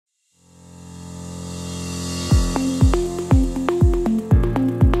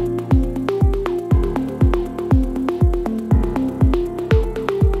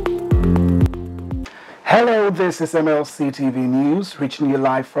This is Mlc Tv News, reaching you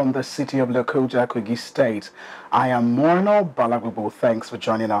live from the city of Lokoja, KOGI State. I am Morno Balagubo. Thanks for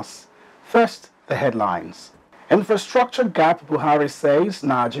joining us. First, the headlines. Infrastructure gap, Buhari says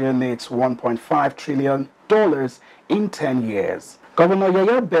Nigeria needs $1.5 trillion in 10 years. Governor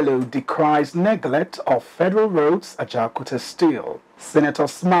Yaya Bello decries neglect of federal roads, Ajaokuta still. Senator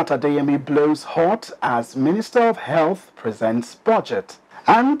Smart Adeyemi blows hot as Minister of Health presents budget.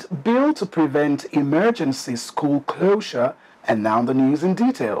 And bill to prevent emergency school closure, and now the news in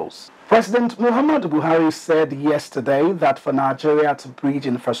details. President Muhammadu Buhari said yesterday that for Nigeria to bridge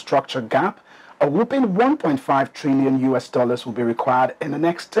infrastructure gap, a whopping $1.5 trillion will be required in the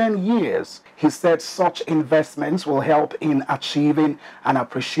next 10 years. He said such investments will help in achieving an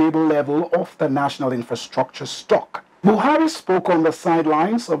appreciable level of the national infrastructure stock. Buhari spoke on the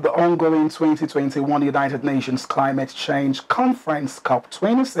sidelines of the ongoing 2021 United Nations Climate Change Conference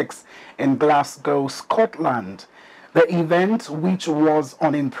COP26 in Glasgow, Scotland. The event, which was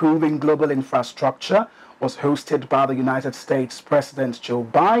on improving global infrastructure, was hosted by the United States President Joe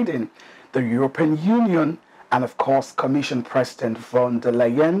Biden, the European Union, and of course Commission President von der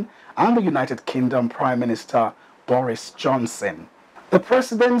Leyen and the United Kingdom Prime Minister Boris Johnson. The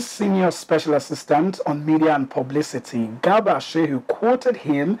President's Senior Special Assistant on Media and Publicity, Garba Shehu, quoted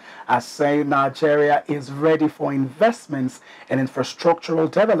him as saying Nigeria is ready for investments in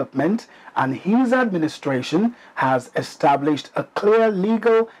infrastructural development and his administration has established a clear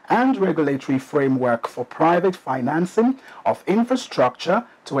legal and regulatory framework for private financing of infrastructure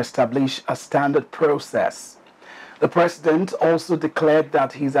to establish a standard process. The President also declared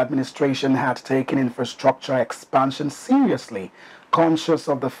that his administration had taken infrastructure expansion seriously, conscious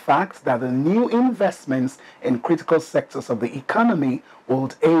of the fact that the new investments in critical sectors of the economy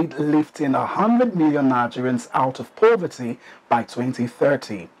would aid lifting 100 million Nigerians out of poverty by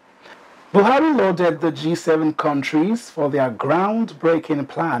 2030. Buhari lauded the G7 countries for their groundbreaking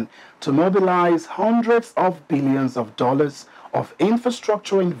plan to mobilize hundreds of billions of dollars of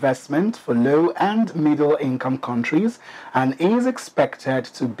infrastructure investment for low and middle income countries and is expected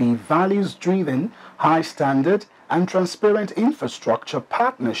to be values-driven, high-standard and transparent infrastructure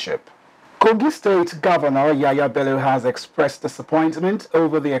partnership. KOGI State Governor Yaya Bello has expressed disappointment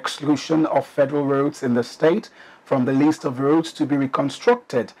over the exclusion of federal roads in the state from the list of roads to be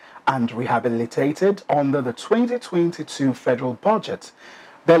reconstructed and rehabilitated under the 2022 federal budget.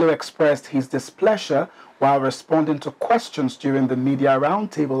 Bello expressed his displeasure while responding to questions during the media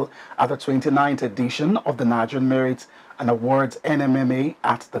roundtable at the 29th edition of the Nigerian Merit and Awards NMMA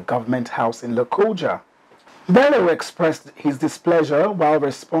at the Government House in Lokoja. Bello expressed his displeasure while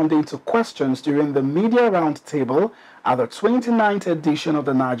responding to questions during the media roundtable at the 29th edition of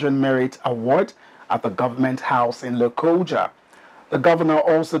the Nigerian Merit Award at the Government House in Lokoja. The governor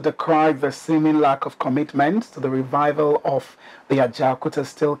also decried the seeming lack of commitment to the revival of the Ajaokuta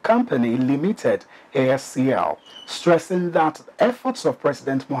Steel Company Limited, ASCL, stressing that efforts of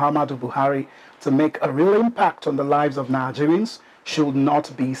President Muhammadu Buhari to make a real impact on the lives of Nigerians should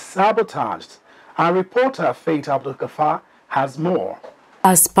not be sabotaged. Our reporter, Faith Abdul-Ghaffar, has more.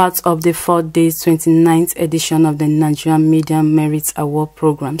 As part of the 4-day 29th edition of the Nigerian Media Merit Award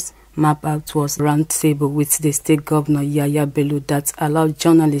programs, MAPAT was roundtable with the state governor Yaya Bello that allowed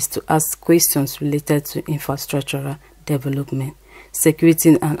journalists to ask questions related to infrastructural development,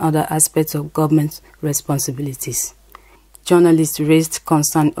 security and other aspects of government responsibilities. Journalists raised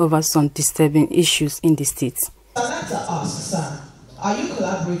concern over some disturbing issues in the state. I'd like to ask, sir, are you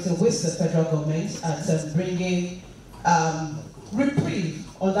collaborating with the federal government at bringing reprieve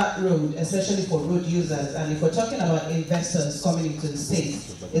on that road, especially for road users? And if we're talking about investors coming into the state,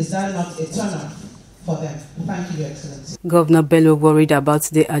 is that not a turn-off for them? Thank you, Your Excellency. Governor Bello worried about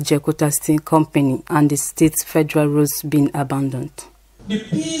the Ajaokuta Steel Company and the state's federal roads being abandoned. The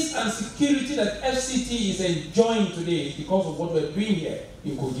peace and security that FCT is enjoying today because of what we're doing here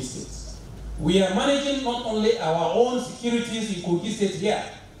in KOGI State. We are managing not only our own securities in KOGI State here,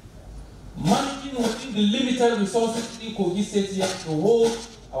 managing within the limited resources in KOGI State here to hold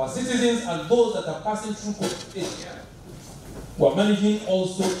our citizens and those that are passing through KOGI State here. We are managing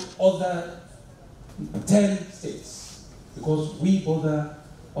also other 10 states because we border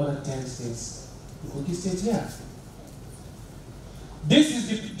other 10 states in KOGI State here. This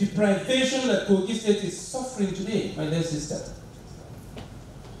is the deprivation that KOGI State is suffering today, my dear sister.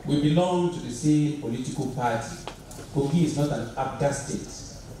 We belong to the same political party. KOGI is not an ABGA state.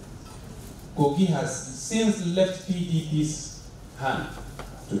 KOGI has since left PDP's hand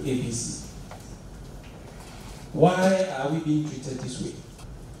to APC. Why are we being treated this way?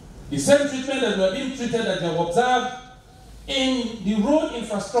 The same treatment that we are being treated that we have observed in the road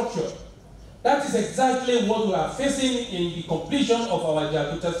infrastructure That is exactly what we are facing in the completion of our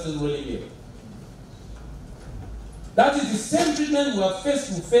Jakarta Steel Rolling Mill. That is the same treatment we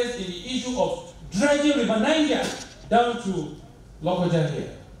face in the issue of dredging River Niger down to Lokoja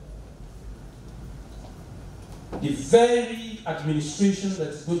here. The very administration that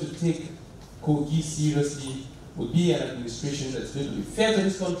is going to take KOGI seriously will be an administration that is going to be fair to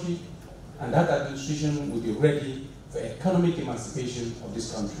this country, and that administration will be ready for economic emancipation of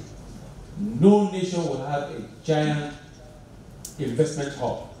this country. No nation will have a giant investment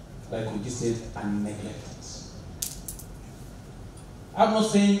hub like KOGI State and neglect it. I'm not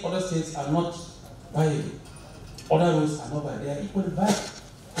saying other states are not viable. Other roads are not viable. They are equally viable.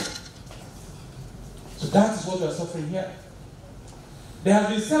 So that is what we are suffering here. There have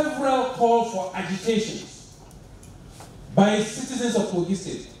been several calls for agitations by citizens of KOGI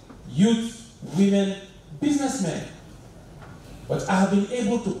State, youth, women, businessmen. But I have been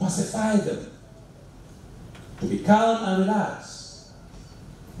able to pacify them, to be calm and relaxed,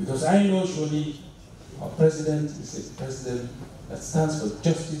 because I know surely our president is a president that stands for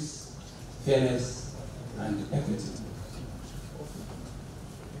justice, fairness, and equity.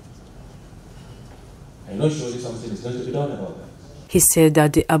 I know surely something is going to be done about that. He said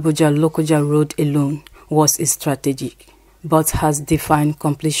that the Abuja-Lokoja road alone was a strategy, but has defined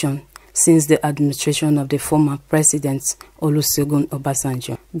completion since the administration of the former President Olusegun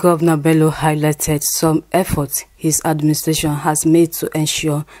Obasanjo. Governor Bello highlighted some efforts his administration has made to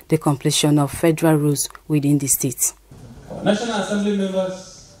ensure the completion of federal roads within the state. Our National Assembly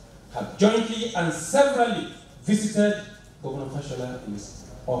members have jointly and severally visited Governor Fashola in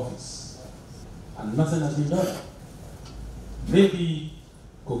his office, and nothing has been done. Maybe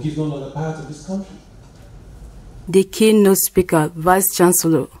KOGI is no longer part of this country. The keynote speaker,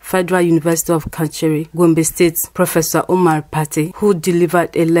 Vice-Chancellor, Federal University of Kanchere, Gombe State, Professor UMARU PATE, who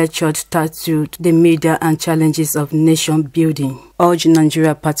delivered a lecture titled The Media and Challenges of Nation Building, urged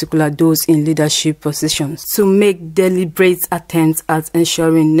Nigeria, particularly those in leadership positions, to make deliberate attempts at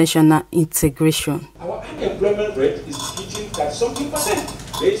ensuring national integration. Our unemployment rate is hitting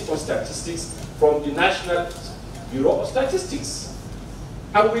 30-something% based on statistics from the National Bureau of Statistics.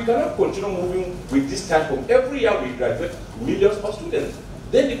 And we cannot continue moving with this type of every year we graduate millions of students.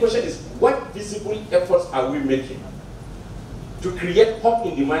 Then the question is, what visible efforts are we making to create hope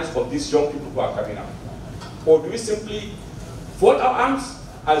in the minds of these young people who are coming up? Or do we simply fold our arms,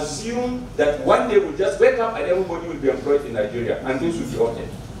 assume that one day we'll just wake up and everybody will be employed in Nigeria and things will be okay,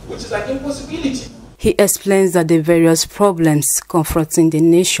 which is an impossibility. He explains that the various problems confronting the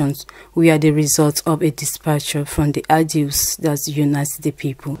nations were the result of a departure from the ideals that unite the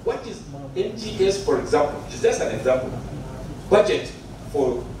people. What is NGS, for example, is just an example, budget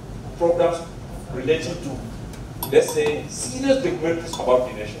for programs relating to, let's say, serious documentaries about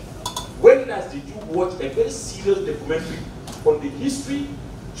the nation. When last did you watch a very serious documentary on the history,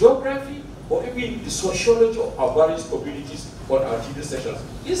 geography, or even the sociology of our various communities on our TV stations?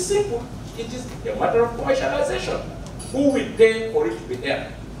 It's simple. It is a matter of commercialization. Who will pay for it to be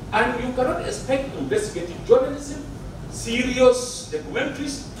aired? And you cannot expect investigative journalism, serious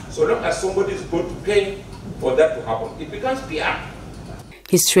documentaries, so long as somebody is going to pay for that to happen. It becomes PR.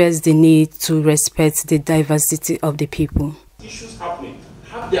 He stressed the need to respect the diversity of the people. Issues happening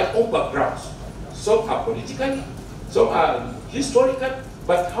have their own backgrounds. Some are political, some are historical,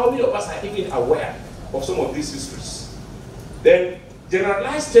 but how many of us are even aware of some of these histories? Then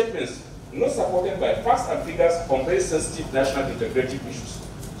generalized statements not supported by facts and figures on very sensitive national integrative issues.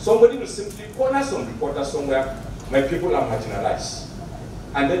 Somebody will simply corner some reporter somewhere, my people are marginalized.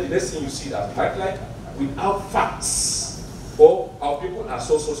 And then the next thing you see that pipeline without facts, or our people are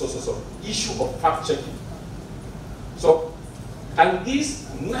so. Issue of fact checking. So, and this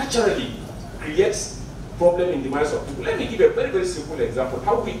naturally creates problem in the minds of people. Let me give a very, very simple example.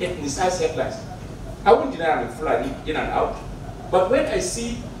 How we ethnicize headlines. I won't deny I'm a Fulani in and out, but when I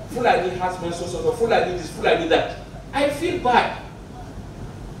see Fulani husband, Fulani this, Fulani that, I feel bad.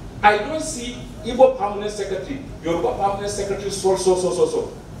 I don't see Igbo permanent secretary, Yoruba permanent secretary, so.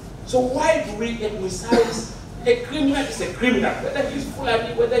 So why do we ethnicize? A criminal is a criminal, whether he is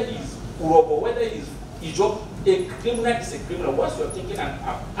Fulani, whether he is Urobo, whether he is Ijo, a criminal is a criminal. Once you are taking an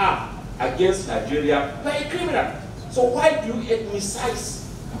arm against Nigeria, you are a criminal. So why do you ethnicize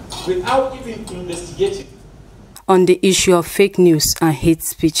without even investigating? On the issue of fake news and hate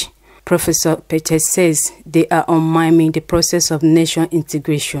speech, Professor Pete says they are undermining the process of nation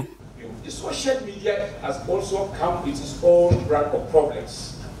integration. The social media has also come with its own brand of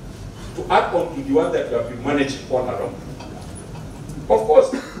problems to add on to the one that we have been managing all along. Of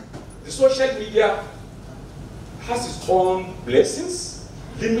course, the social media has its own blessings,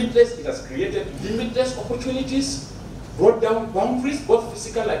 limitless, it has created limitless opportunities, brought down boundaries, both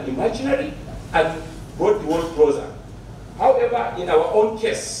physical and imaginary, and brought the world closer. However, in our own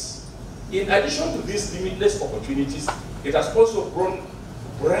case, in addition to these limitless opportunities, it has also brought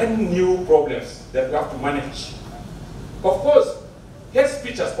brand new problems that we have to manage. Of course, hate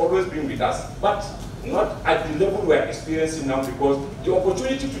speech has always been with us, but not at the level we are experiencing now, because the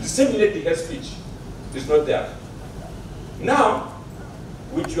opportunity to disseminate the hate speech is not there. Now,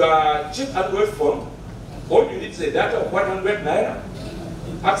 with your cheap Android phone, all you need is a data of 100 naira,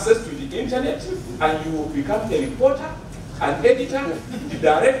 access to the internet, and you become a reporter, an editor, the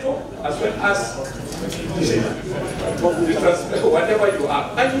director, as well as the transfer, whatever you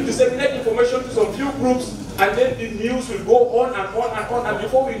are. And you disseminate information to some few groups, and then the news will go on and on and on, and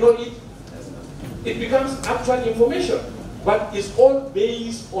before we know it, it becomes actual information. But it's all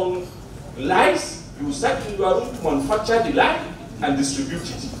based on lies. You sat in your room to manufacture the lie and distribute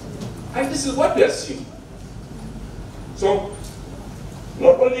it. And this is what we are seeing. So,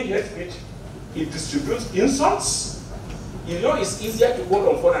 not only hate speech, it distributes insults. You know, it's easier to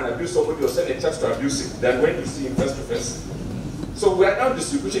go on phone and abuse somebody or send a text to abuse it than when you see him face to face. So we are now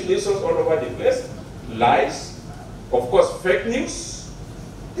distributing insults all over the place, lies, of course, fake news.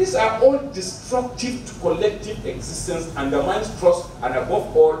 These are all destructive to collective existence, undermines trust, and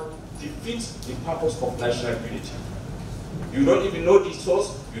above all, defeats the purpose of national unity. You don't even know the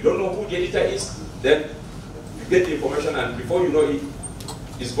source, you don't know who the editor is, then you get the information, and before you know it,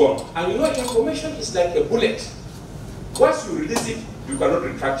 it's gone. And you know, information is like a bullet. Once you release it, you cannot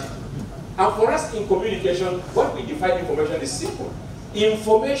retract it. And for us in communication, what we define information is simple.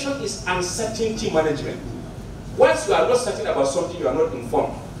 Information is uncertainty management. Once you are not certain about something, you are not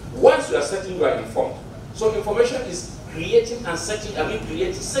informed. Once you are certain, you are informed. So information is creating uncertainty,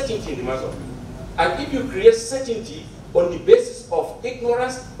 creating certainty in the minds of people. And if you create certainty on the basis of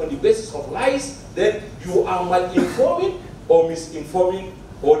ignorance, on the basis of lies, then you are malinforming or misinforming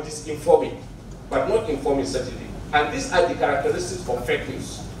or disinforming, but not informing certainly. And these are the characteristics of fake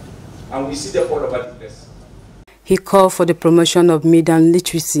news. And we see them all over the place. He called for the promotion of media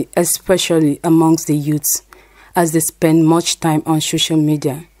literacy, especially amongst the youths, as they spend much time on social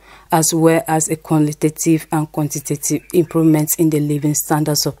media, as well as a qualitative and quantitative improvements in the living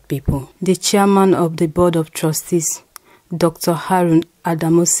standards of people. The chairman of the Board of Trustees, Dr. Harun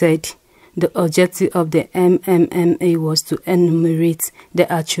Adamu, said the objective of the NMMA was to enumerate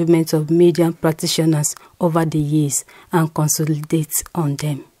the achievements of media practitioners over the years and consolidate on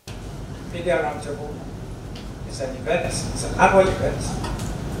them. Media Roundtable is an event, it's an annual event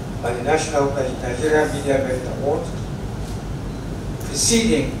by the Nigeria Media Merit Award,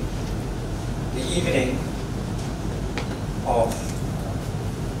 preceding the evening of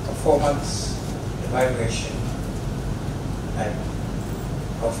performance evaluation and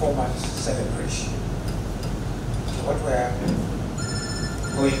performance celebration. So what we're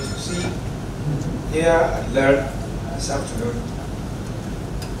going to see, hear and learn this afternoon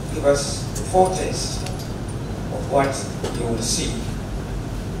give us the foretaste of what you will see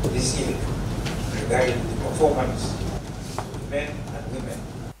this evening regarding the performance of men and women.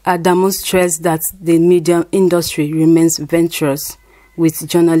 Adamu stressed that the media industry remains venturous, with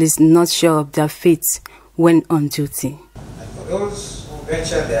journalists not sure of their fate when on duty. And for those who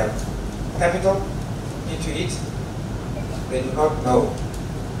venture their capital into it, they do not know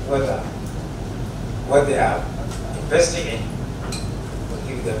whether what they are investing in will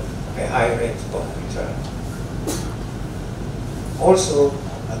give them a high rate of return. Also,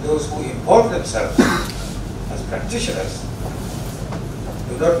 and those who involve themselves as practitioners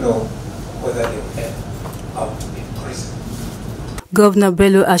do not know whether they will end up in prison. Governor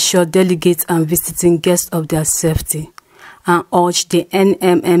Bello assured delegates and visiting guests of their safety and urged the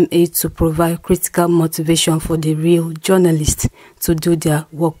NMMA to provide critical motivation for the real journalists to do their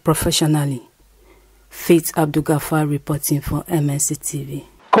work professionally. Faith Abdul-Ghaffar reporting for Mlc TV.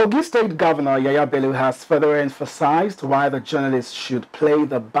 Kogi State Governor Yaya Bello has further emphasized why the journalists should play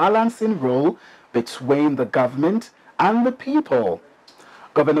the balancing role between the government and the people.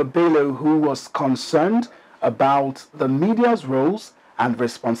 Governor Bello, who was concerned about the media's roles and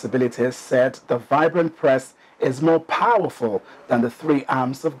responsibilities, said the vibrant press is more powerful than the three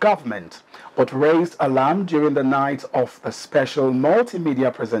arms of government, but raised alarm during the night of the special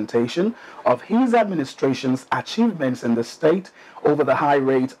multimedia presentation of his administration's achievements in the state over the high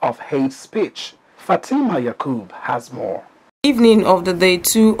rate of hate speech. Fatima Yakub has more. Evening of the day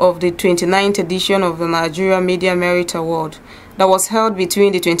 2 of the 29th edition of the Nigeria Media Merit Award that was held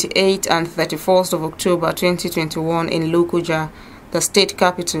between the 28th and 31st of October 2021 in Lokoja, the state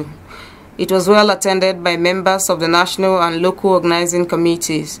capital. It was well attended by members of the national and local organizing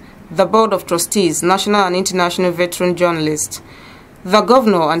committees, the Board of Trustees, national and international veteran journalists. The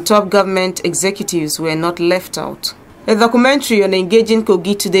governor and top government executives were not left out. A documentary on engaging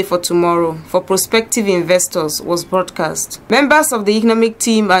KOGI today for tomorrow for prospective investors was broadcast. Members of the economic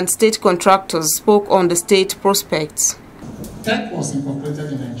team and state contractors spoke on the state prospects. Tech was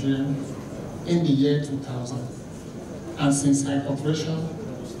incorporated in Nigeria in the year 2000, and since our incorporation,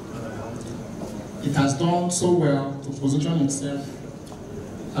 it has done so well to position itself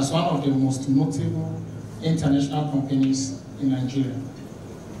as one of the most notable international companies in Nigeria,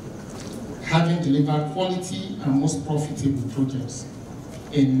 having delivered quality and most profitable projects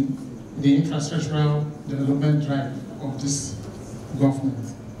in the infrastructural development drive of this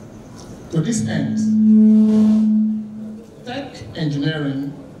government. To this end, tech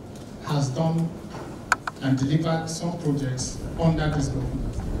engineering has done and delivered some projects under this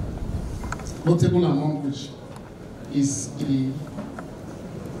government, notable among which is the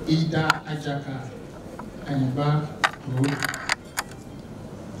Ida Ajaka Anyaba Road,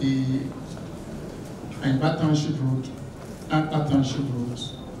 the Anyaba Township Road, Akpa Township Road,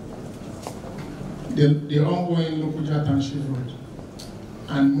 the ongoing Lokoja Township Road,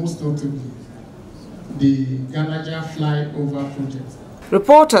 and most notably, the Ganaja Flyover Project.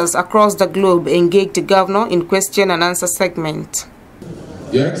 Reporters across the globe engaged the governor in question and answer segment.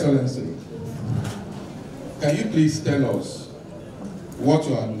 Your Excellency, can you please tell us what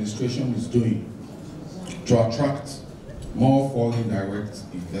your administration is doing to attract more foreign direct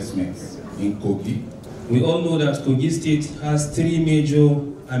investments in KOGI? We all know that KOGI State has 3 major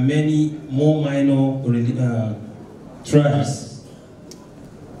and many more minor tribes.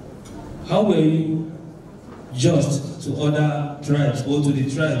 How will you just to other tribes or to the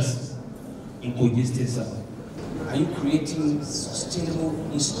tribes in KOGI State, sir? Are you creating sustainable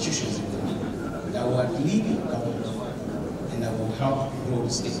institutions in KOGI that will lead government and that will help grow the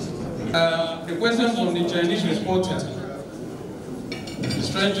state? The question from the Chinese reporter is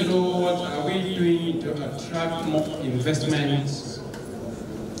trying to know what are we doing to attract more investments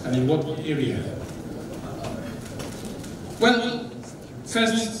and in what area. Well,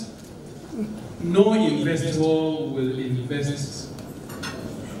 first, no investor will invest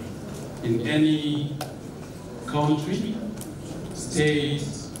in any country, state,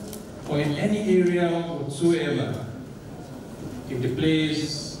 or in any area whatsoever if the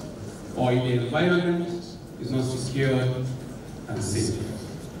place or in the environment is not secure and safe.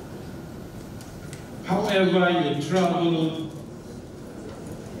 However, you travel,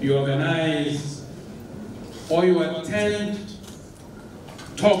 you organize, or you attend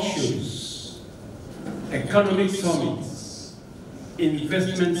talk shows, economic summits,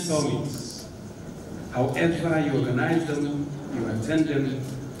 investment summits, however you organize them, you attend them,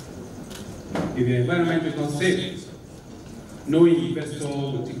 if the environment is not safe, no investor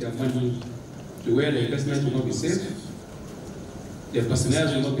will take their money to where the investment will not be safe, their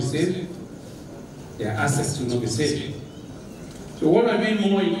personnel will not be safe, their assets will not be safe. So what we're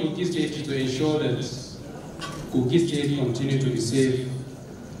doing more in KOGI State is to ensure that KOGI State continue to be safe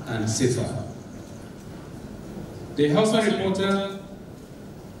and safer. The Hausa reporter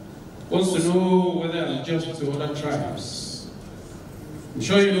wants to know whether I'm just to other tribes. I'm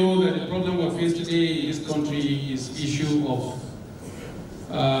sure you know that the problem we face today in this country is issue of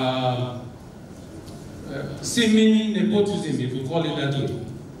seeming nepotism, if you call it that way.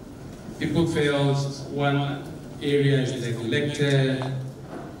 People feel one area is neglected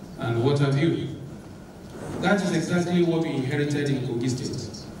and what have you. That is exactly what we inherited in KOGI State.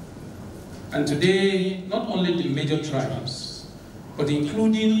 And today, not only the major tribes, but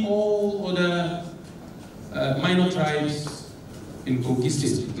including all other minor tribes in KOGI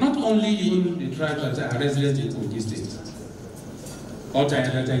State, not only even the tribes that are resident in KOGI State, or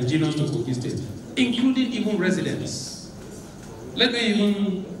that are indigenous to KOGI State, including even residents. Let me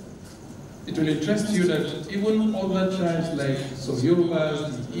even, it will interest you that even other tribes like some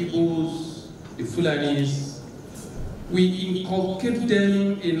Yorubas, the Igbos, the Fulanis, we inculcate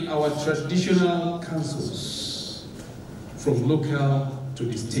them in our traditional councils, from local to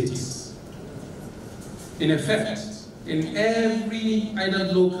the states. In effect, in every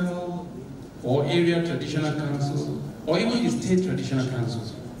either local or area traditional council, or even the state traditional council,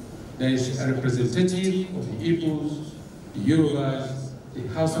 there is a representative of the Igbos, the Yorubas, the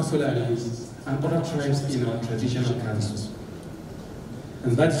Hausa Fulanis, and other tribes in our traditional councils.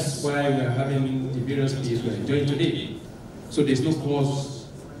 And that's why we are having the various days we are enjoying today. So there's no cause,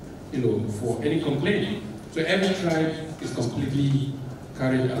 for any complaint. So every tribe is completely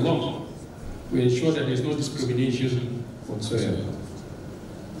carried along. We ensure that there's no discrimination whatsoever.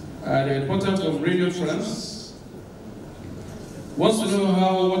 the reporter from Radio France, wants to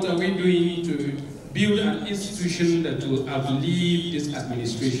know what are we doing to build an institution that will outlive this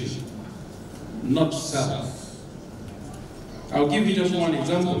administration, not serve. I'll give you just one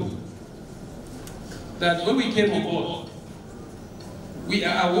example. That when we came on board, we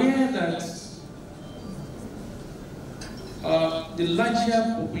are aware that the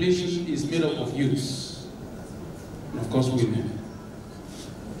larger population is made up of youths, and of course women.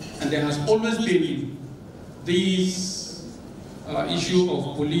 And there has always been this issue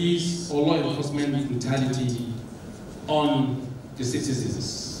of police or law enforcement brutality on the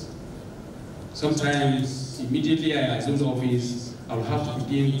citizens. Sometimes, immediately I assume office, I will have to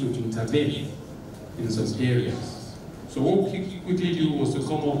begin to intervene in some areas. So what we quickly do was to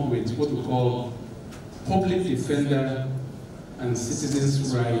come up with what we call Public Defender and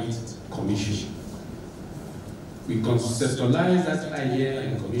Citizens' Rights Commission. We conceptualized that idea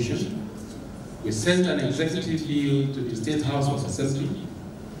in commission. We sent an executive bill to the State House of Assembly.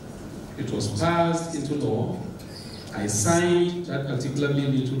 It was passed into law. I signed that particular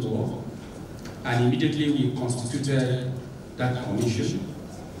bill into law, and immediately we constituted that commission.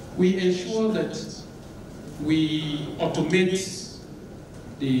 We ensure that we automate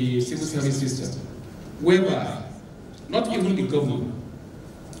the civil service system, whereby not even the government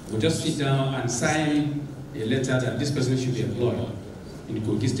will just sit down and sign a letter that this person should be employed in the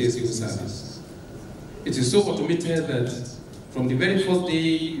KOGI State Civil Service. It is so automated that from the very first day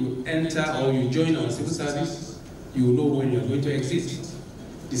you enter or you join our civil service, you will know when you are going to exit.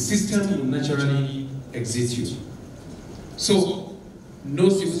 The system will naturally exit you. So, no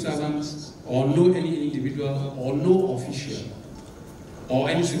civil servant or no any individual or no official or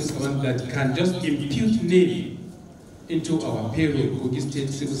any civil servant that can just impute name into our payroll, KOGI State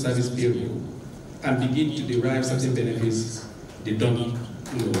Civil Service payroll, and begin to derive certain benefits they don't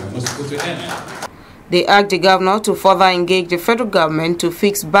are not supposed to earn. They urged the governor to further engage the federal government to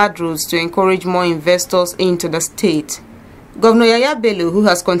fix bad roads to encourage more investors into the state. Governor Yaya Bello, who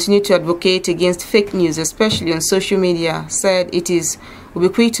has continued to advocate against fake news, especially on social media, said it is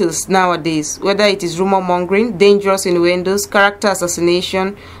ubiquitous nowadays, whether it is rumor mongering, dangerous innuendos, character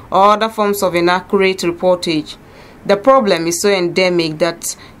assassination, or other forms of inaccurate reportage. The problem is so endemic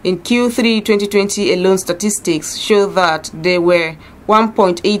that in Q3 2020 alone, statistics show that there were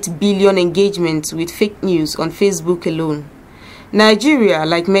 1.8 billion engagements with fake news on Facebook alone. Nigeria,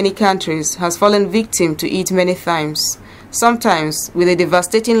 like many countries, has fallen victim to it many times, sometimes with a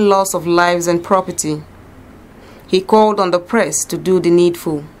devastating loss of lives and property. He called on the press to do the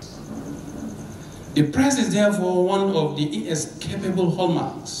needful. The press is therefore one of the inescapable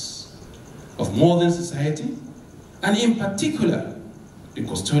hallmarks of modern society, and in particular, the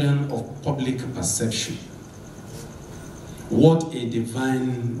custodian of public perception. What a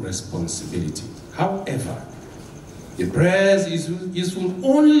divine responsibility. However, the press is useful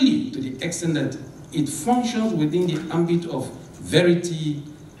only to the extent that it functions within the ambit of verity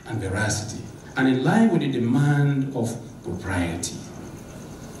and veracity, and in line with the demand of propriety.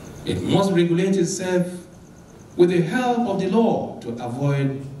 It must regulate itself with the help of the law to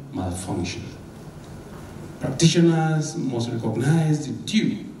avoid malfunction. Practitioners must recognize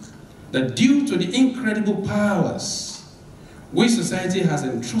that due to the incredible powers which society has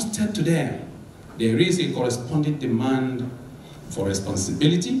entrusted to them, there is a corresponding demand for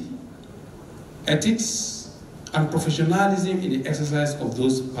responsibility, ethics, and professionalism in the exercise of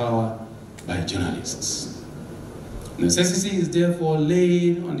those powers by journalists. Necessity is therefore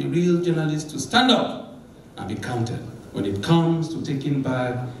laid on the real journalists to stand up and be counted when it comes to taking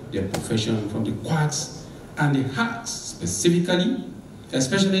back their profession from the quacks and the hacks, specifically,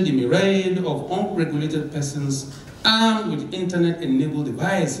 especially the myriad of unregulated persons armed with internet-enabled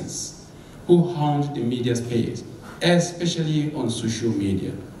devices who haunt the media space, especially on social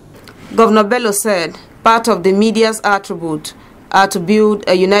media. Governor Bello said part of the media's attribute are to build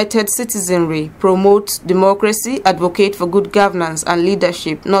a united citizenry, promote democracy, advocate for good governance and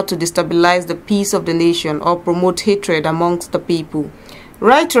leadership, not to destabilize the peace of the nation or promote hatred amongst the people.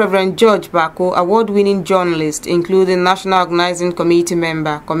 Right Reverend George Bako, award-winning journalist, including National Organizing Committee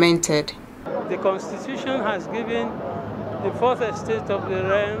member, commented. The Constitution has given the fourth estate of the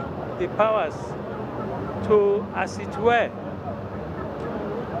realm the powers to, as it were,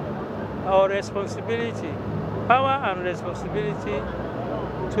 our responsibility, power and responsibility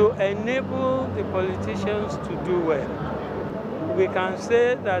to enable the politicians to do well. We can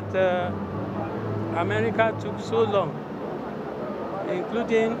say that America took so long,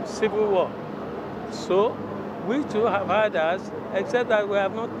 including Civil War. So we too have had us, except that we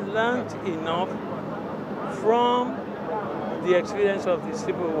have not learned enough from the experience of the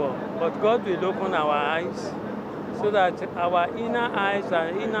Civil War. But God will open our eyes so that our inner eyes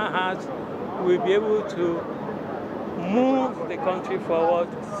and inner hearts will be able to move the country forward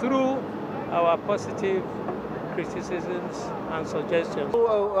through our positive criticisms and suggestions.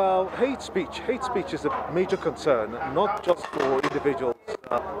 Hate speech is a major concern, not just for individuals.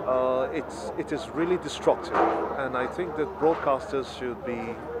 It is really destructive, and I think that broadcasters should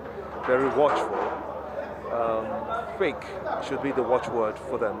be very watchful. Fake should be the watchword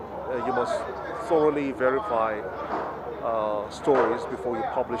for them. You must thoroughly verify stories before you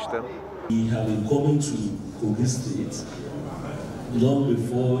publish them. We have been coming to KOGI State long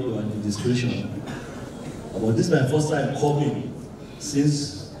before your administration. But this is my first time coming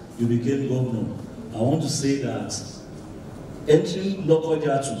since you became governor. I want to say that entering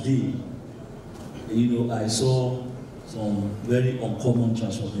Lokoja today, I saw some very uncommon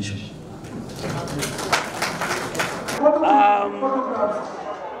transformation.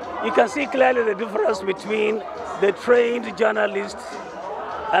 You can see clearly the difference between the trained journalist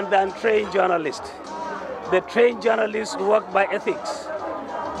and the untrained journalist. The trained journalists work by ethics,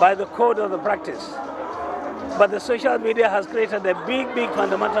 by the code of the practice. But the social media has created a big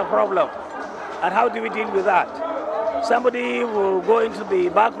fundamental problem. And how do we deal with that? Somebody will go into the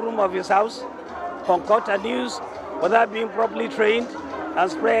back room of his house, concoct a news without being properly trained,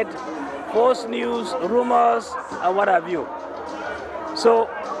 and spread false news, rumors, and what have you. So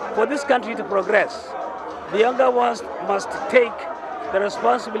for this country to progress, the younger ones must take the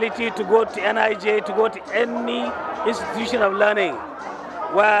responsibility to go to NIJ, to go to any institution of learning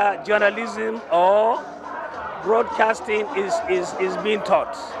where journalism or broadcasting is being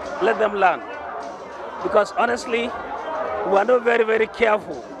taught. Let them learn. Because honestly, we are not very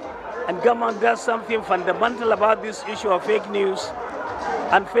careful, and government does something fundamental about this issue of fake news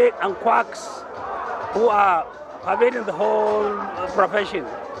and fake and quacks who are pervading the whole profession.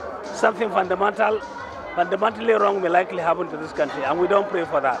 Something fundamentally wrong will likely happen to this country, and we don't pray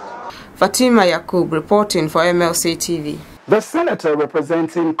for that. Fatima Yakub reporting for Mlc TV. The senator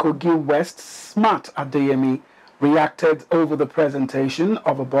representing KOGI West, Smart Adeyemi, reacted over the presentation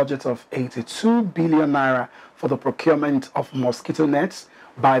of a budget of 82 billion naira for the procurement of mosquito nets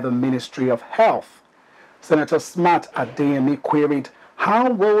by the Ministry of Health. Senator Smart Adeyemi queried how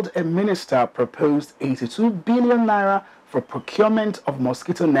would a minister propose 82 billion naira for procurement of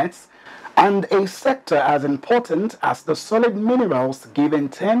mosquito nets and a sector as important as the solid minerals given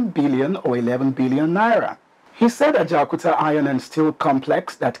 10 billion or 11 billion naira. He said a Jakarta Iron and Steel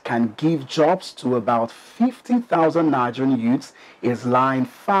complex that can give jobs to about 50,000 Nigerian youths is lying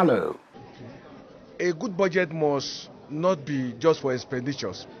fallow. A good budget must not be just for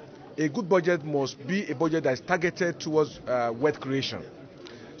expenditures. A good budget must be a budget that is targeted towards wealth creation,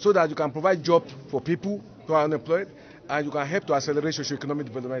 so that you can provide jobs for people who are unemployed, and you can help to accelerate socio-economic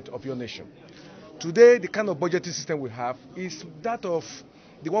development of your nation. Today, the kind of budgeting system we have is that of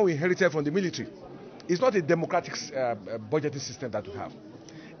the one we inherited from the military. It's not a democratic budgeting system that we have.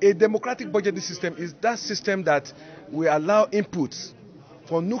 A democratic budgeting system is that system that will allow inputs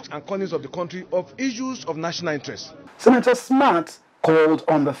from nooks and corners of the country of issues of national interest. Senator Smart called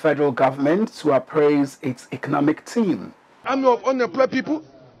on the federal government to appraise its economic team. Army of unemployed people,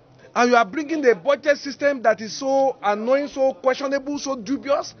 and you are bringing a budget system that is so annoying, so questionable, so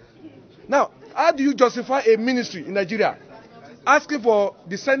dubious. Now, how do you justify a ministry in Nigeria asking for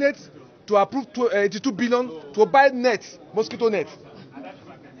the Senate to approve 82 billion to buy nets, mosquito nets?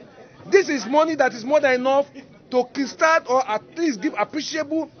 This is money that is more than enough to kickstart or at least give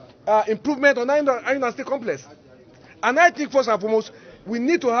appreciable improvement on Iron State complex. And I think first and foremost, we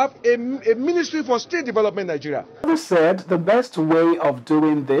need to have a ministry for state development in Nigeria. He said the best way of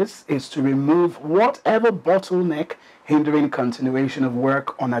doing this is to remove whatever bottleneck hindering continuation of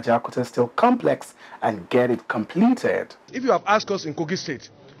work on Jakarta Steel complex and get it completed. If you have asked us in KOGI State,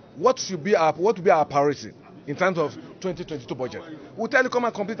 what will be our priority in terms of 2022 budget, we'll tell you come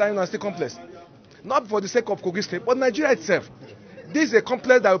and complete Iron State complex. Not for the sake of KOGI State, but Nigeria itself. This is a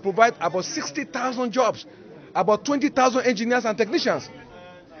complex that will provide about 60,000 jobs, about 20,000 engineers and technicians.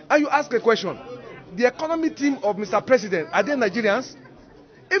 And you ask a question, the economy team of Mr. President, are they Nigerians?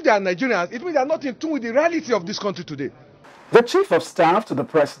 If they are Nigerians, it means they are not in tune with the reality of this country today. The Chief of Staff to the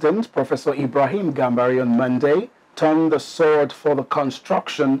President, Professor Ibrahim Gambari, on Monday turned the sword for the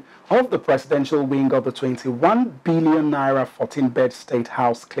construction of the presidential wing of the 21 billion naira 14-bed State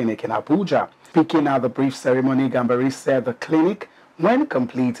House Clinic in Abuja. Speaking at the brief ceremony, Gambari said the clinic, when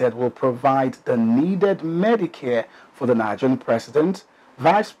completed, will provide the needed Medicare for the Nigerian President,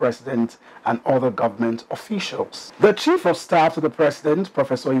 Vice President, and other government officials. The Chief of Staff to the President,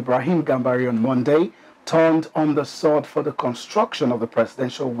 Professor Ibrahim Gambari, on Monday turned on the sword for the construction of the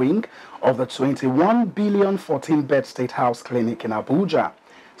presidential wing of the 21 billion 14-bed State House Clinic in Abuja.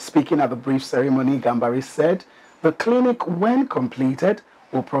 Speaking at the brief ceremony, Gambari said the clinic, when completed,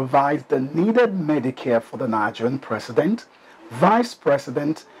 will provide the needed Medicare for the Nigerian president, vice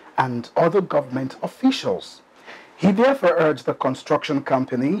president, and other government officials. He therefore urged the construction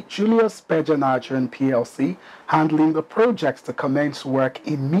company, Julius Berger Nigerian PLC, handling the project to commence work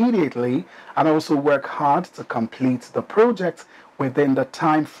immediately and also work hard to complete the project within the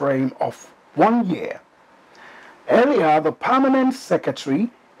time frame of 1 year. Earlier, the permanent secretary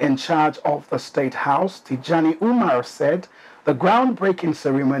in charge of the State House, Tijani Umar, said the groundbreaking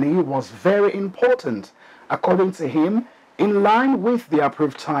ceremony was very important. According to him, in line with the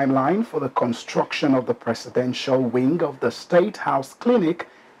approved timeline for the construction of the presidential wing of the State House Clinic,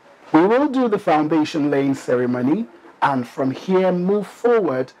 we will do the foundation laying ceremony and from here move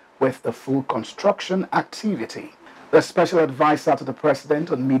forward with the full construction activity. The special advisor to the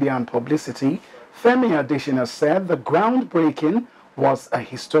president on media and publicity, Femi Adesina, said the groundbreaking was a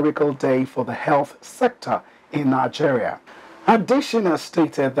historical day for the health sector in Nigeria. Adesina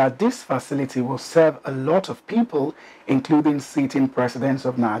stated that this facility will serve a lot of people, including sitting presidents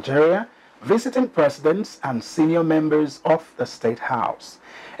of Nigeria, visiting presidents, and senior members of the State House.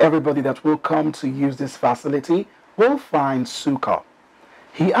 Everybody that will come to use this facility will find succor.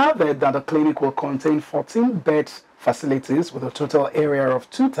 He added that the clinic will contain 14 bed facilities with a total area of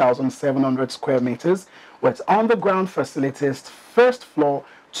 2,700 square meters, with underground facilities, first floor,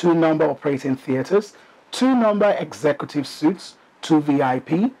 2 number operating theaters, 2 number executive suites, 2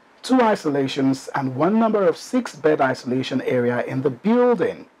 VIP, 2 isolations, and 1 number of 6-bed isolation area in the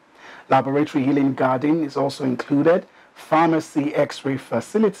building. Laboratory healing garden is also included. Pharmacy, X-ray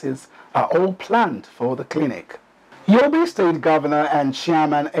facilities are all planned for the clinic. Yobe State Governor and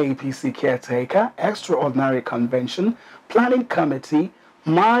Chairman APC Caretaker, Extraordinary Convention, Planning Committee,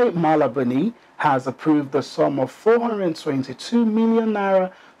 Mai Malabuni, has approved the sum of 422 million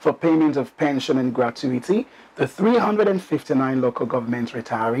naira for payment of pension and gratuity to 359 local government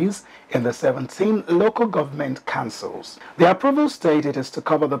retirees in the 17 local government councils. The approval stated is to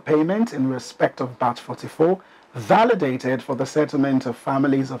cover the payment in respect of batch 44, validated for the settlement of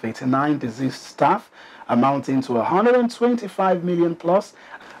families of 89 deceased staff, amounting to 125 million plus,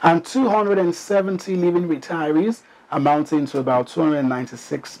 and 270 living retirees, amounting to about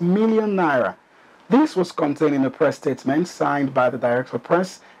 296 million naira. This was contained in a press statement signed by the Director of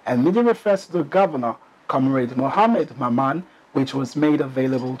Press and Media refers to the Governor, Comrade Mohammed Maman, which was made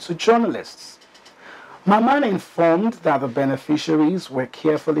available to journalists. Maman informed that the beneficiaries were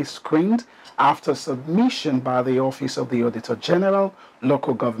carefully screened after submission by the Office of the Auditor General,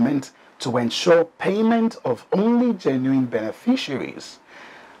 local government, to ensure payment of only genuine beneficiaries.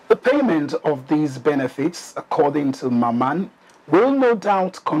 The payment of these benefits, according to Maman, will no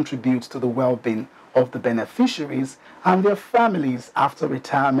doubt contribute to the well-being of the beneficiaries and their families after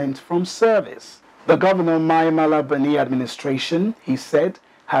retirement from service. The Governor Mai Malabuni administration, he said,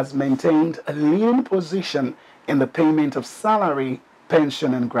 has maintained a leading position in the payment of salary,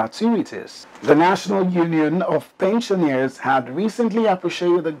 pension and gratuities. The National Union of Pensioners had recently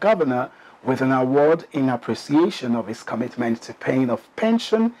appreciated the Governor with an award in appreciation of his commitment to paying of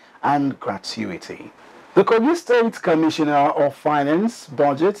pension and gratuity. The KOGI State Commissioner of Finance,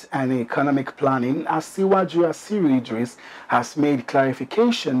 Budget and Economic Planning, Asiwaju Asiru Idris, has made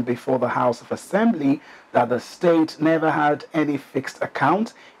clarification before the House of Assembly that the state never had any fixed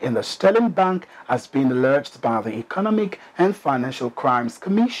account in the Sterling Bank as being alleged by the Economic and Financial Crimes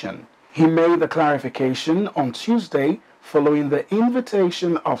Commission. He made the clarification on Tuesday following the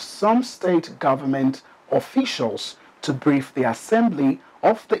invitation of some state government officials to brief the Assembly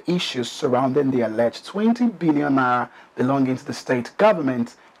of the issues surrounding the alleged 20 billion naira belonging to the state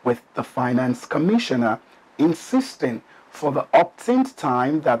government, with the Finance Commissioner insisting for the umpteenth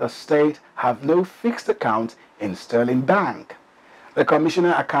time that the state have no fixed account in Sterling Bank. The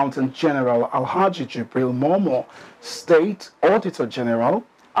Commissioner Accountant General Alhaji Jibril Momo, State Auditor General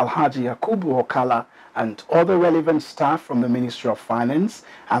Alhaji Yakubu Okala, and other relevant staff from the Ministry of Finance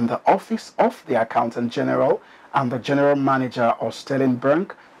and the Office of the Accountant General and the General Manager of Sterling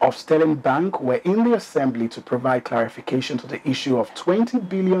Bank were in the Assembly to provide clarification to the issue of 20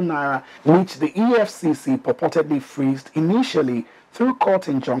 billion naira, which the EFCC purportedly freezed initially through court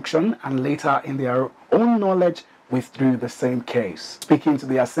injunction and later in their own knowledge withdrew the same case. Speaking to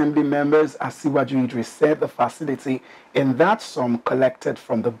the Assembly members, Asiwaju Idris said the facility in that sum collected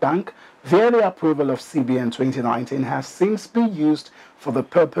from the bank via the approval of CBN 2019 has since been used for the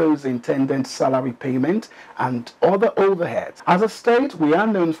purpose intended salary payment and other overheads. As a state, we are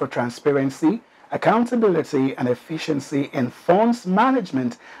known for transparency accountability and efficiency in funds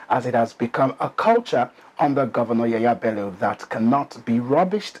management, as it has become a culture under Governor Yaya Bello that cannot be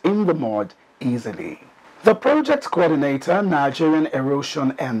rubbished in the mud easily. The project coordinator, Nigerian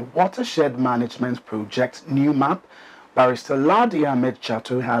Erosion and Watershed Management Project NMMA, Barrister Ladi Ahmed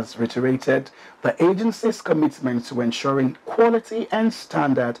Chatto, has reiterated the agency's commitment to ensuring quality and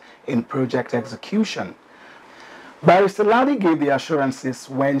standard in project execution. Barrister Ladi gave the assurances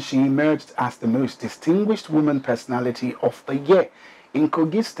when she emerged as the most distinguished woman personality of the year in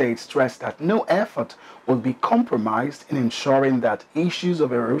Kogi State, stressed that no effort will be compromised in ensuring that issues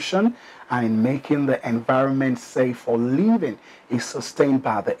of erosion and in making the environment safe for living is sustained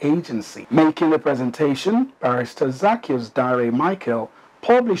by the agency. Making the presentation, Barrister Zacchaeus Dare Michael,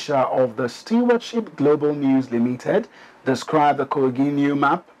 publisher of the Stewardship Global News Limited, described the KOGI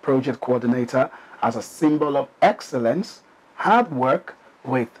NMMA project coordinator as a symbol of excellence, hard work,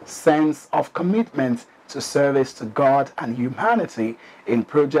 with sense of commitment to service to God and humanity in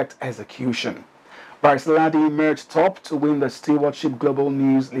project execution. Barrister Ladi emerged top to win the Stewardship Global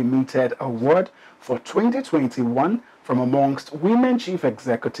News Limited Award for 2021 from amongst women chief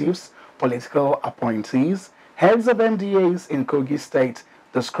executives, political appointees, heads of MDAs in Kogi State,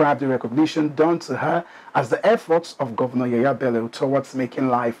 described the recognition done to her as the efforts of Governor Yaya Bello towards making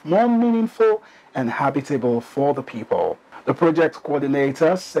life more meaningful and habitable for the people. The project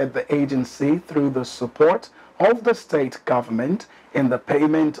coordinator said the agency, through the support of the state government in the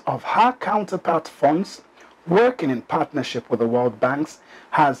payment of her counterpart funds, working in partnership with the World Banks,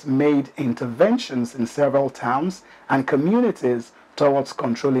 has made interventions in several towns and communities towards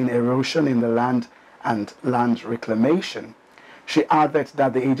controlling erosion in the land and land reclamation. She added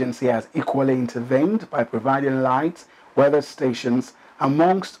that the agency has equally intervened by providing lights, weather stations,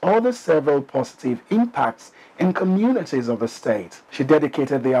 amongst other several positive impacts in communities of the state. She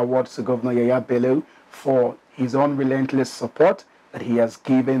dedicated the award to Governor Yaya Bello for his unrelentless support that he has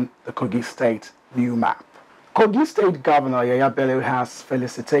given the Kogi State NMMA. Kogi State Governor Yaya Bello has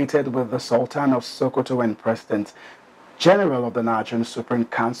felicitated with the Sultan of Sokoto and President General of the Nigerian Supreme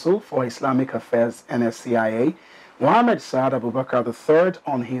Council for Islamic Affairs NSCIA, Mohammed Saad Abubakar III,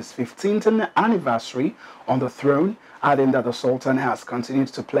 on his 15th anniversary on the throne, adding that the Sultan has continued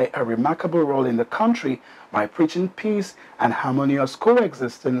to play a remarkable role in the country by preaching peace and harmonious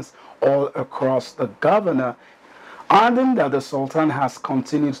coexistence all across the governor. Adding that the Sultan has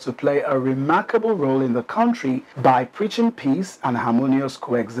continued to play a remarkable role in the country by preaching peace and harmonious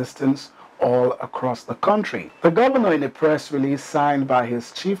coexistence all across the country. The governor, in a press release signed by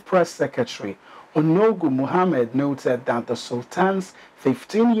his chief press secretary, Onogu Muhammad, noted that the Sultan's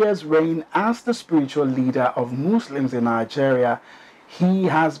 15 years reign as the spiritual leader of Muslims in Nigeria, he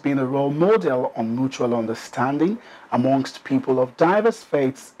has been a role model on mutual understanding amongst people of diverse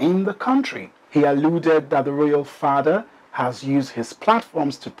faiths in the country. He alluded that the royal father has used his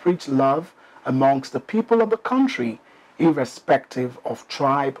platforms to preach love amongst the people of the country, irrespective of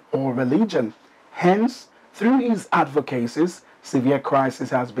tribe or religion. Hence, through his advocacies, severe crisis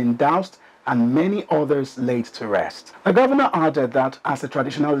has been doused and many others laid to rest. The governor added that as a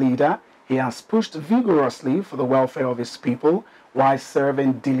traditional leader, he has pushed vigorously for the welfare of his people while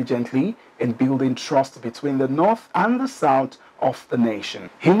serving diligently in building trust between the north and the south of the nation.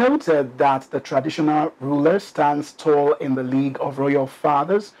 He noted that the traditional ruler stands tall in the League of Royal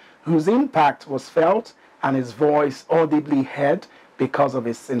Fathers, whose impact was felt and his voice audibly heard because of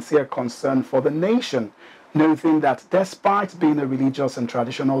his sincere concern for the nation, noting that despite being a religious and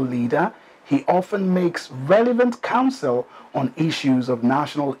traditional leader, he often makes relevant counsel on issues of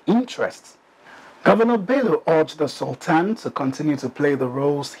national interest. Governor Bello urged the Sultan to continue to play the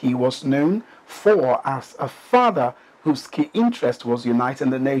roles he was known for as a father whose key interest was uniting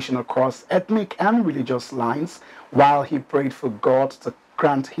the nation across ethnic and religious lines, while he prayed for God to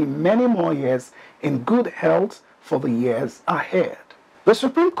grant him many more years in good health for the years ahead. The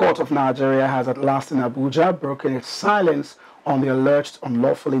Supreme Court of Nigeria has at last in Abuja broken its silence on the alleged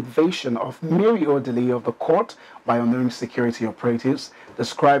unlawful invasion of Mary Odili of the court by unknown security operatives,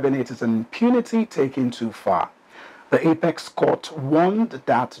 describing it as an impunity taken too far. The Apex Court warned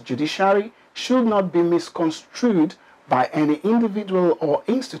that judiciary should not be misconstrued by any individual or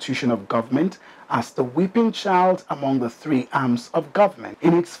institution of government as the weeping child among the three arms of government.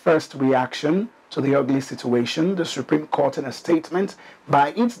 In its first reaction to the ugly situation, the Supreme Court, in a statement by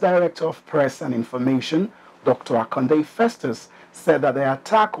its Director of Press and Information, Dr. Akonde Festus, said that the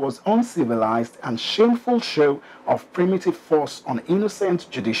attack was uncivilized and shameful show of primitive force on innocent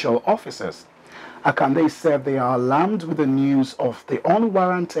judicial officers. Akande said they are alarmed with the news of the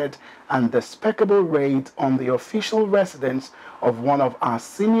unwarranted and despicable raid on the official residence of one of our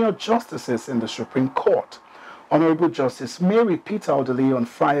senior justices in the Supreme Court, Honorable Justice Mary Peter Odili, on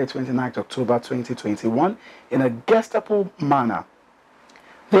Friday 29 October 2021 in a Gestapo manner.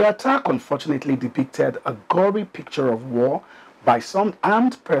 The attack unfortunately depicted a gory picture of war by some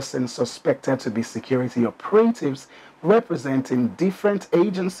armed persons suspected to be security operatives representing different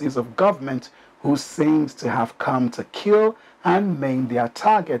agencies of government who seemed to have come to kill and maim their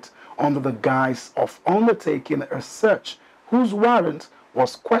target under the guise of undertaking a search whose warrant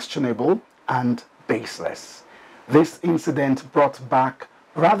was questionable and baseless. This incident brought back,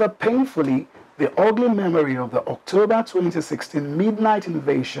 rather painfully, the ugly memory of the October 2016 midnight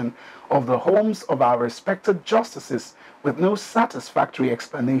invasion of the homes of our respected justices with no satisfactory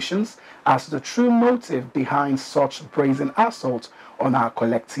explanations as to the true motive behind such brazen assault on our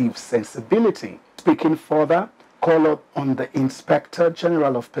collective sensibility. Speaking further, called on the Inspector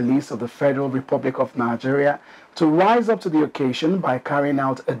General of Police of the Federal Republic of Nigeria to rise up to the occasion by carrying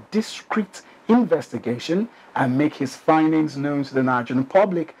out a discreet investigation and make his findings known to the Nigerian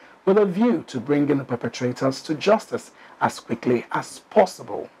public with a view to bringing the perpetrators to justice as quickly as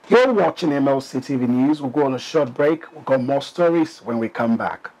possible. You're watching Mlc TV News. We'll go on a short break. We've got more stories when we come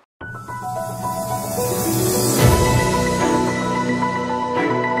back.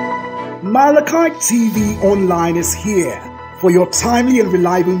 Mlc TV Online is here. For your timely and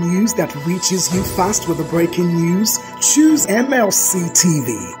reliable news that reaches you fast with the breaking news, choose Mlc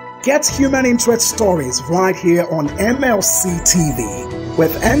TV. Get human interest stories right here on Mlc TV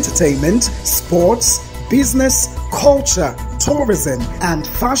with entertainment, sports, business, culture, tourism, and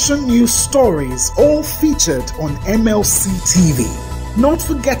fashion news stories all featured on Mlc TV. Not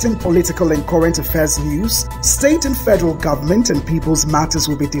forgetting political and current affairs news, state and federal government and people's matters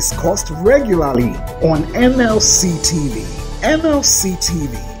will be discussed regularly on Mlc TV. Mlc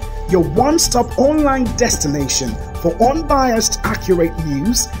TV, your one-stop online destination for unbiased, accurate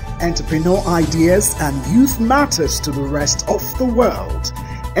news, entrepreneur ideas, and youth matters to the rest of the world.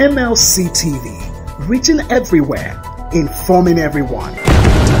 Mlc TV, reaching everywhere, informing everyone.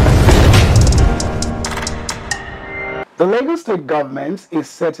 The Lagos State government is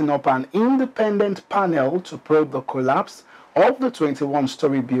setting up an independent panel to probe the collapse of the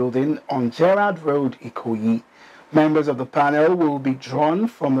 21-story building on Gerrard Road, Ikoyi. Members of the panel will be drawn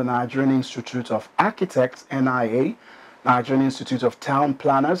from the Nigerian Institute of Architects, NIA, Nigerian Institute of Town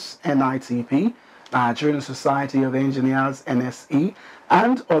Planners, NITP, Nigerian Society of Engineers, NSE,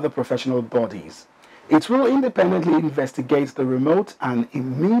 and other professional bodies. It will independently investigate the remote and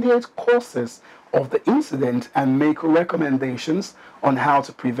immediate causes of the incident and make recommendations on how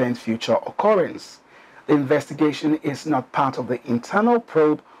to prevent future occurrence. The investigation is not part of the internal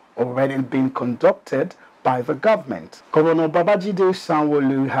probe already being conducted by the government. Governor Babajide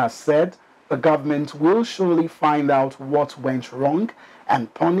Sanwo-Olu has said the government will surely find out what went wrong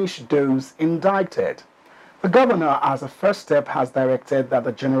and punish those indicted. The governor, as a first step, has directed that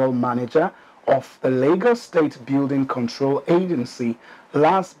the general manager of the Lagos State Building Control Agency,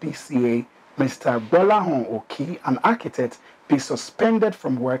 LAS-BCA, Mr. Bolahon Oki, an architect, be suspended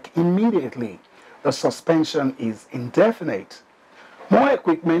from work immediately. The suspension is indefinite. More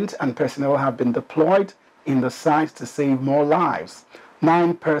equipment and personnel have been deployed in the site to save more lives.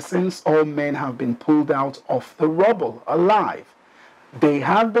 9 persons, all men, have been pulled out of the rubble alive. They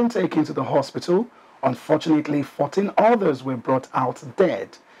have been taken to the hospital. Unfortunately, 14 others were brought out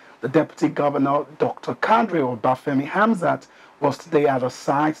dead. The Deputy Governor, Dr. Kadri Obafemi Hamzat, was today at the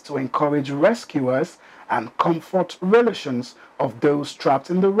site to encourage rescuers and comfort relations of those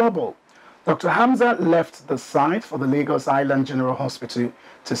trapped in the rubble. Dr. Hamzat left the site for the Lagos Island General Hospital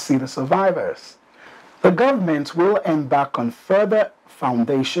to see the survivors. The government will embark on further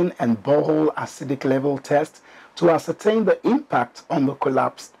foundation and borehole acidic level tests to ascertain the impact on the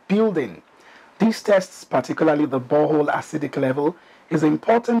collapsed building. These tests, particularly the borehole acidic level, is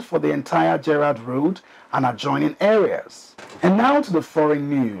important for the entire Gerrard Road and adjoining areas. And now to the foreign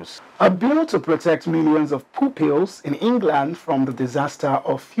news. A bill to protect millions of pupils in England from the disaster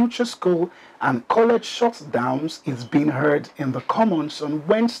of future school and college shutdowns is being heard in the Commons on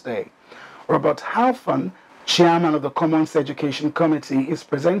Wednesday. Robert Halfon, chairman of the Commons Education Committee, is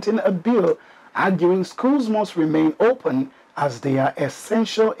presenting a bill arguing schools must remain open as they are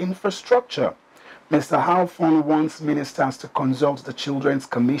essential infrastructure. Mr. Halfon wants ministers to consult the Children's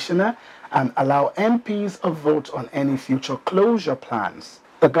Commissioner and allow MPs a vote on any future closure plans.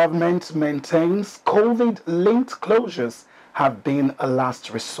 The government maintains COVID-linked closures have been a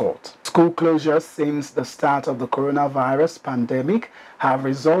last resort. School closures since the start of the coronavirus pandemic have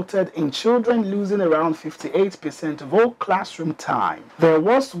resulted in children losing around 58% of all classroom time. There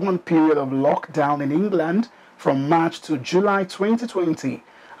was one period of lockdown in England from March to July 2020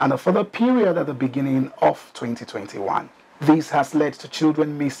 and a further period at the beginning of 2021. This has led to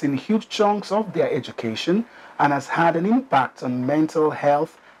children missing huge chunks of their education and has had an impact on mental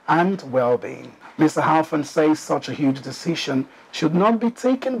health and well-being. Mr. Halfon says such a huge decision should not be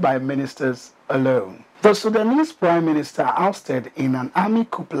taken by ministers alone. The Sudanese Prime Minister ousted in an army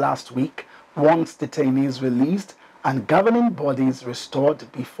coup last week wants detainees released and governing bodies restored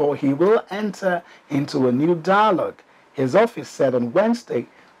before he will enter into a new dialogue. His office said on Wednesday,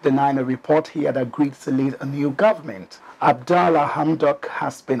 denying a report he had agreed to lead a new government. Abdallah Hamdok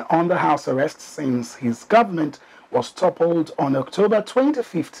has been under house arrest since his government was toppled on October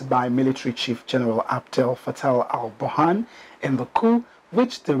 25th by Military Chief General Abdel Fattah al-Burhan in the coup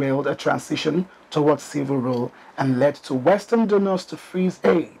which derailed a transition towards civil rule and led to Western donors to freeze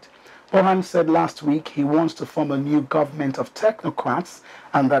aid. Burhan said last week he wants to form a new government of technocrats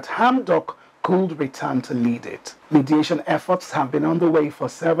and that Hamdok could return to lead it. Mediation efforts have been underway for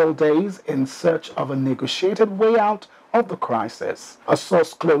several days in search of a negotiated way out of the crisis. A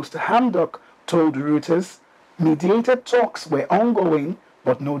source close to Hamdok told Reuters mediated talks were ongoing,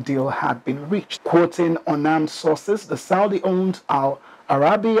 but no deal had been reached. Quoting unnamed sources, the Saudi-owned Al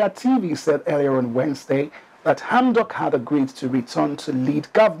Arabiya TV said earlier on Wednesday that Hamdok had agreed to return to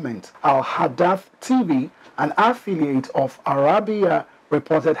lead government. Al Hadath TV, an affiliate of Arabiya,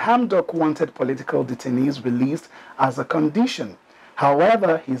 reported Hamdok wanted political detainees released as a condition.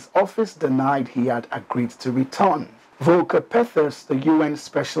 However, his office denied he had agreed to return. Volker Perthes, the UN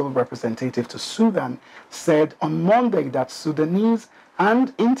Special Representative to Sudan, said on Monday that Sudanese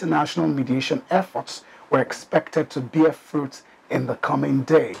and international mediation efforts were expected to bear fruit in the coming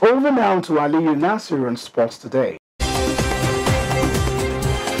day. Over now to Aliyu Nasir on Sports Today.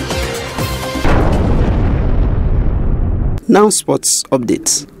 Now sports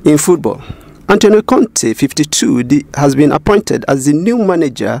updates. In football, Antonio Conte, 52, has been appointed as the new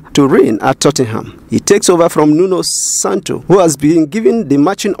manager to reign at Tottenham. He takes over from Nuno Santo, who has been given the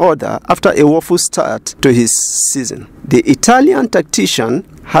marching order after a woeful start to his season. The Italian tactician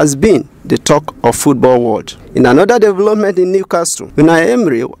has been the talk of football world. In another development in Newcastle, Unai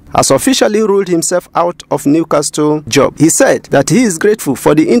Emery has officially ruled himself out of Newcastle job. He said that he is grateful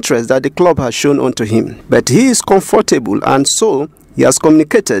for the interest that the club has shown onto him, but he is comfortable and so he has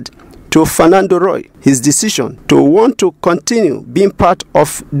communicated to Fernando Roy his decision to want to continue being part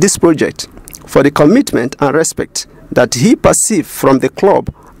of this project for the commitment and respect that he perceived from the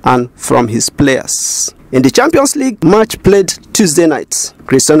club and from his players. In the Champions League match played Tuesday night,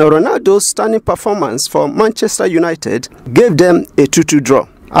 Cristiano Ronaldo's stunning performance for Manchester United gave them a 2-2 draw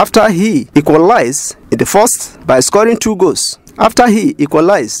after he equalized in the first by scoring 2 goals. After he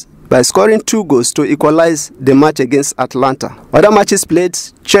equalized by scoring 2 goals to equalize the match against Atlanta. Other matches played,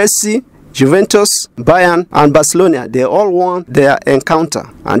 Chelsea, Juventus, Bayern and Barcelona, they all won their encounter.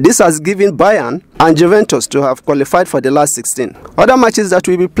 And this has given Bayern and Juventus to have qualified for the last 16. Other matches that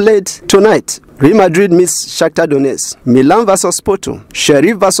will be played tonight, Real Madrid meets Shakhtar Donetsk, Milan vs Porto,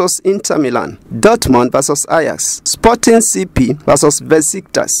 Sheriff vs Inter Milan, Dortmund vs Ajax, Sporting CP vs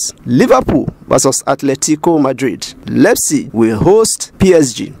Besiktas, Liverpool vs Atletico Madrid, Leipzig will host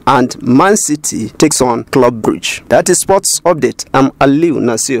PSG, and Man City takes on Club Brugge. That is Sports Update. I'm Aliyu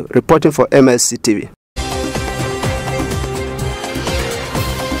Nasir reporting for Mlc TV.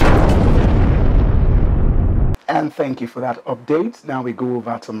 And thank you for that update. Now we go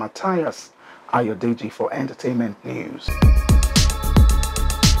over to Matthias Ayodeji for entertainment news.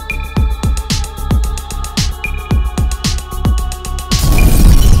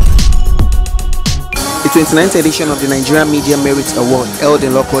 The 29th edition of the Nigerian Media Merit Award held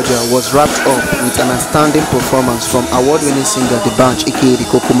in Lokoja was wrapped up with an outstanding performance from award-winning singer the BANJ, aka the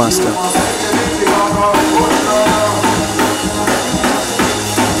Coco Master.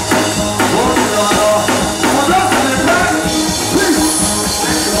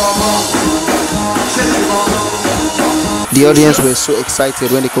 The audience were so excited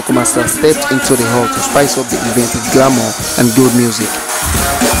when the Coco Master stepped into the hall to spice up the event with glamour and good music.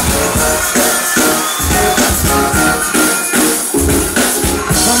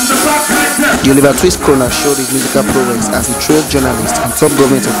 The Oliver Twist Corner showed his musical prowess as he trailed journalists and top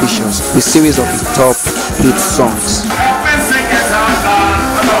government officials with a series of his top hit songs.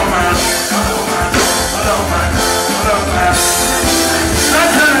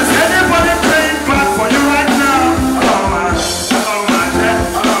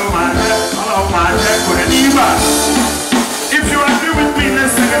 If you agree with me,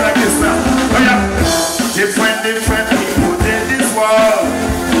 let's sing it like this now.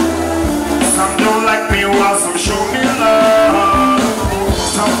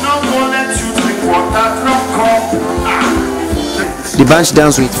 BANJ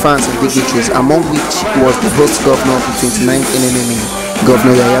danced with fans and dignitaries, among which was the host governor of the 29th NNMA,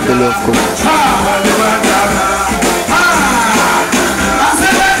 Governor Yaya Bello of Kogi.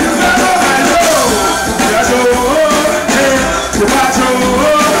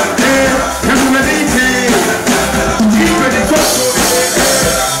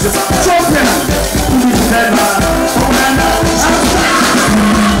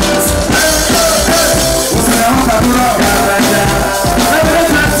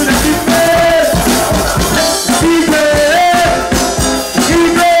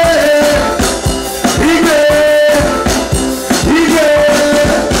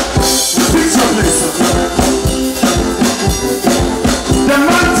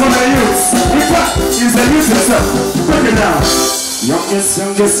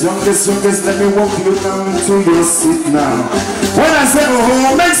 Youngest, let me walk you down to your seat now. When I say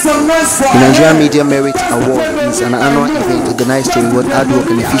oh, make some noise for the Nigerian Media Merit Award is an annual event organized to reward hard work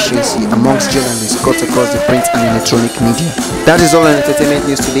and efficiency amongst journalists cut across the print and electronic media. That is all on entertainment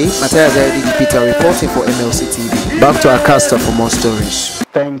news today. Matthias Peter reporting for Mlc TV. Back to our caster for more stories.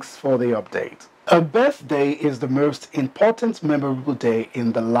 Thanks for the update. A birthday is the most important memorable day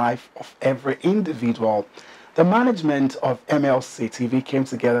in the life of every individual. The management of Mlc TV came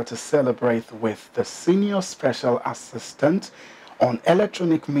together to celebrate with the Senior Special Assistant on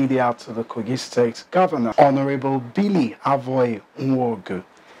Electronic Media to the Kogi State Governor, Honorable Billy Avoy Nwogu.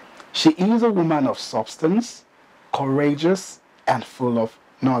 She is a woman of substance, courageous, and full of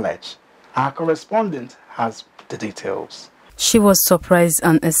knowledge. Our correspondent has the details. She was surprised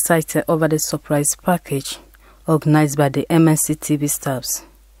and excited over the surprise package organized by the Mlc TV staffs.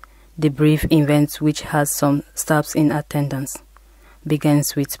 The brief event, which has some staffs in attendance,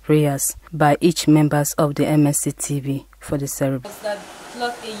 begins with prayers by each members of the Mlc TV for the ceremony. That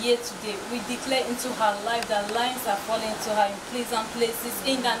clock a year today, we declare into her life that lines are falling to her in pleasant places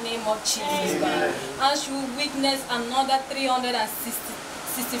in the name of Jesus God. And she will witness another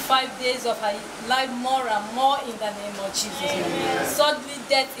 365 days of her life more and more in the name of Jesus. Suddenly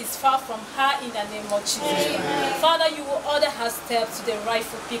death is far from her in the name of Jesus. Father, you will order her steps to the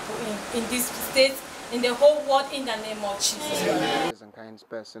rightful people in this state, in the whole world, in the name of Jesus. And kind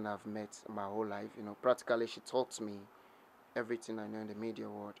person I've met my whole life. Practically she taught me everything I know in the media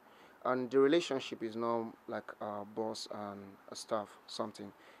world. And the relationship is not like a boss and a staff,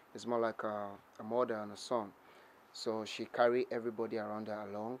 something. It's more like a mother and a son. So she carry everybody around her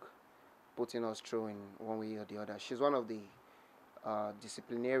along, putting us through in one way or the other. She's one of the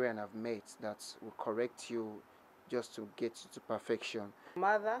disciplinarian I've met that will correct you just to get you to perfection.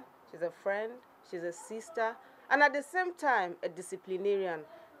 Mother, she's a friend, she's a sister, and at the same time a disciplinarian.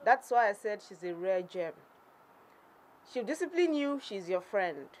 That's why I said she's a rare gem. She'll discipline you, she's your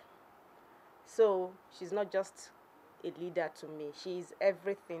friend. So she's not just a leader to me, she's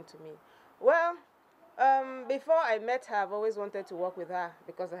everything to me. Well, before I met her, I've always wanted to work with her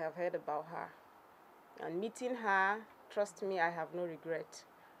because I have heard about her. And meeting her, trust me, I have no regret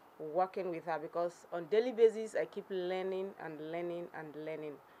working with her because on a daily basis, I keep learning and learning and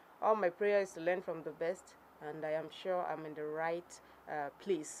learning. All my prayer is to learn from the best, and I am sure I'm in the right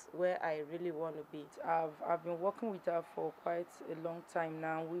place where I really want to be. I've been working with her for quite a long time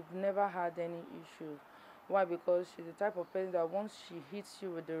now. We've never had any issues. Why? Because she's the type of person that once she hits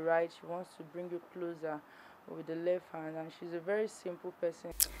you with the right, she wants to bring you closer with the left hand, and she's a very simple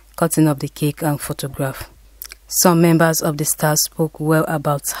person. Cutting of the cake and photograph. Some members of the staff spoke well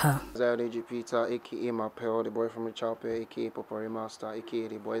about her. Zayodeji Peter, aka Mapel, the boy from the Chapel, aka Popori Master, aka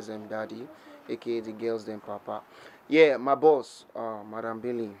the boys them daddy, aka the girls them papa. Yeah, my boss, Madam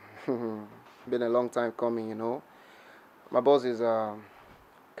Billy. Been a long time coming, My boss is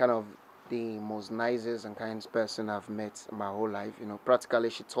kind of the most nicest and kindest person I've met my whole life. Practically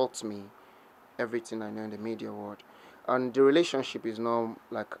she taught me everything I know in the media world. And the relationship is not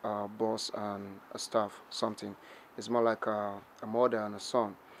like a boss and a staff, something. It's more like a mother and a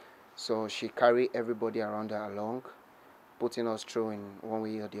son. So she carry everybody around her along, putting us through in one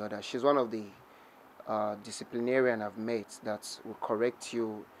way or the other. She's one of the disciplinarian I've met that will correct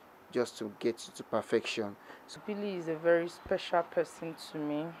you just to get you to perfection. So Billy is a very special person to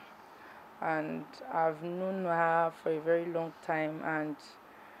me, and I've known her for a very long time, and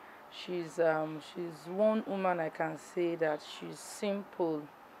she's one woman I can say that she's simple.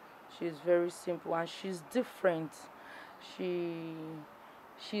 She's very simple and she's different.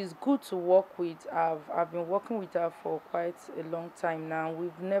 She's good to work with. I've been working with her for quite a long time now.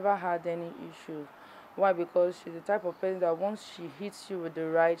 We've never had any issues. Why? Because she's the type of person that once she hits you with the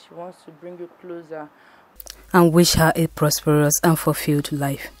right, she wants to bring you closer. And wish her a prosperous and fulfilled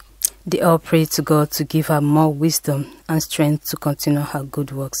life. They all pray to God to give her more wisdom and strength to continue her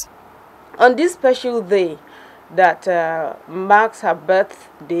good works. On this special day that marks her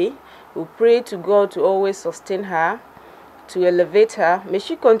birthday, we pray to God to always sustain her, to elevate her. May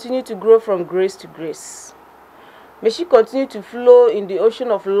she continue to grow from grace to grace. May she continue to flow in the ocean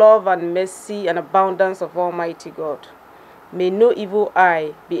of love and mercy and abundance of Almighty God. May no evil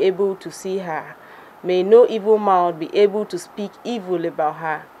eye be able to see her. May no evil mouth be able to speak evil about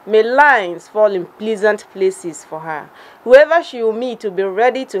her. May lines fall in pleasant places for her. Whoever she will meet will be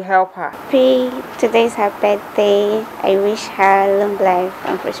ready to help her. Today's her birthday. I wish her long life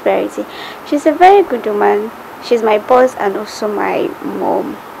and prosperity. She's a very good woman. She's my boss and also my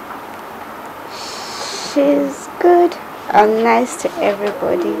mom. She's good and nice to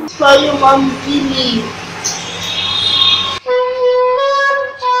everybody. For you, Mom, Billy.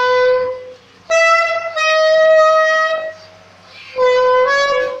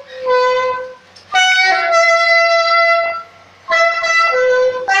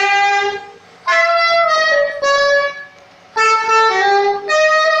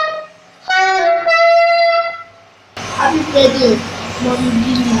 Happy birthday, Mommy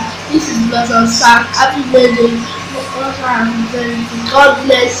Billy. This is Blossom Sam. Happy birthday. God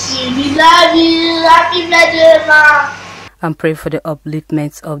bless you. We love you. Happy birthday, Ma. And pray for the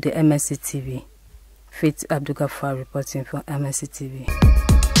upliftment of the Mlc TV. Faith Abdugafar reporting for Mlc TV.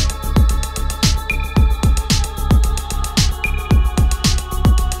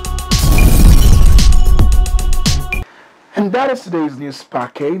 And that is today's news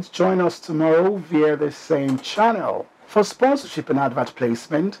package. Join us tomorrow via the same channel. For sponsorship and advert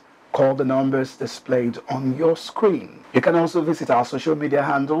placement, call the numbers displayed on your screen. You can also visit our social media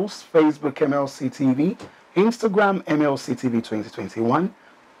handles: Facebook Mlc TV, Instagram Mlc TV 2021,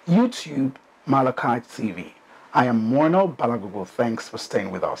 YouTube Mlc Tv. I am Morno Balagubo. Thanks for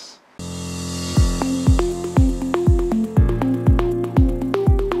staying with us.